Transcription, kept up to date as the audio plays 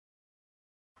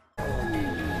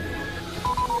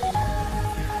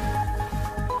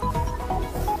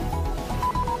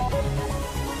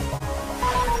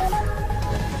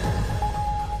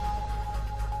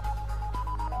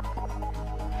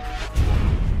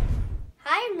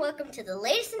welcome to the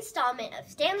latest installment of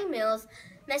Stanley Mills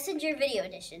Messenger Video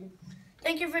Edition.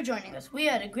 Thank you for joining us. We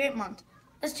had a great month.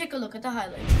 Let's take a look at the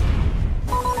highlights.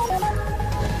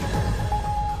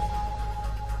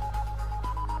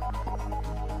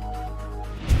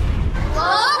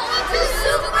 Welcome to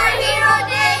Superhero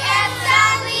Day at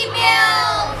Stanley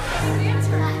Mills!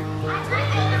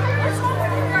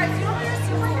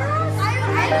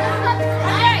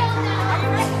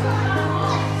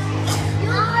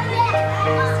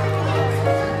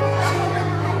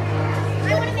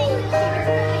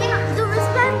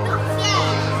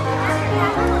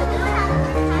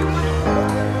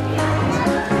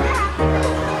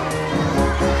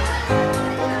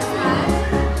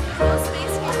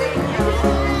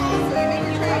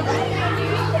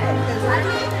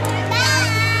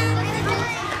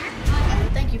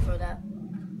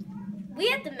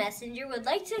 We at The Messenger would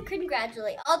like to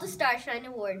congratulate all the Starshine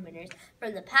Award winners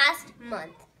from the past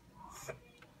month.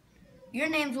 Your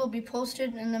names will be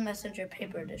posted in the Messenger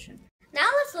paper edition. Now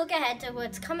let's look ahead to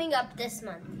what's coming up this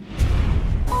month.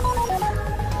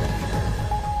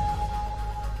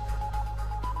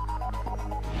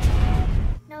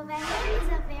 November is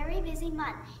a very busy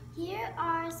month. Here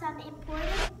are some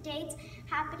important dates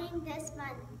happening this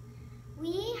month.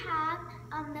 We have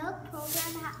a milk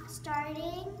program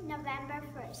starting November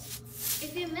 1st.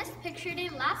 If you missed Picture Day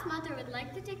last month or would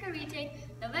like to take a retake,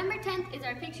 November 10th is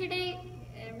our Picture Day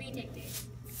retake day.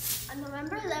 On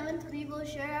November 11th, we will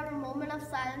share a moment of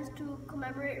silence to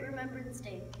commemorate Remembrance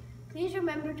Day. Please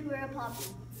remember to wear a poppy.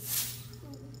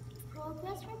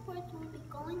 Progress reports will be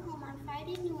going home on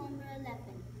Friday, November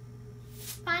 11th.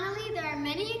 Finally, there are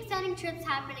many exciting trips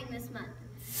happening this month.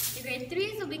 The grade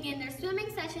 3s will begin their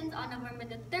swimming sessions on November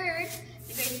the 3rd.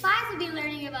 The grade 5s will be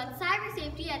learning about cyber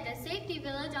safety at the Safety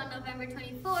Village on November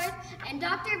 24th. And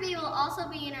Dr. B will also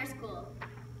be in our school.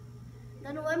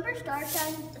 The November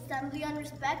Starshine Assembly on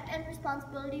Respect and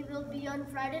Responsibility will be on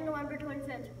Friday, November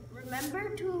 25th.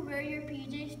 Remember to wear your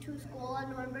PJs to school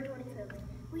on November 25th.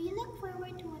 We look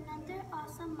forward to another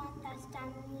awesome month at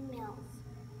Stanley Mills.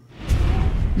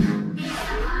 It's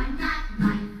a hard math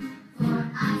life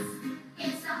for us.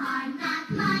 It's a hard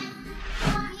math life.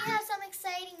 We have some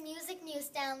exciting music news,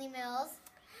 Stanley Mills.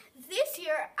 This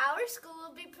year, our school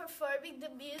will be performing the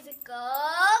musical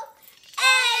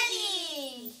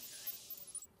Eddie.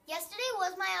 Yesterday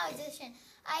was my audition.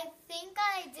 I think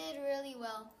I did really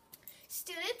well.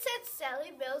 Students at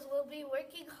Stanley Mills will be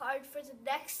working hard for the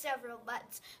next several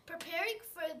months, preparing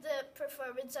for the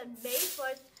performance on May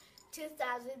 4th,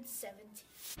 2017.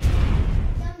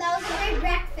 That was a great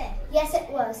breakfast. Yes, it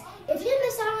was. If you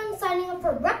missed out on signing up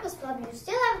for Breakfast Club, you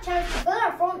still have a chance to fill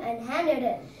out a form and hand it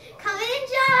in. Come and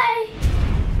enjoy!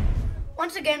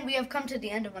 Once again, we have come to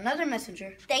the end of another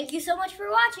Messenger. Thank you so much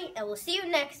for watching, and we'll see you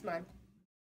next month.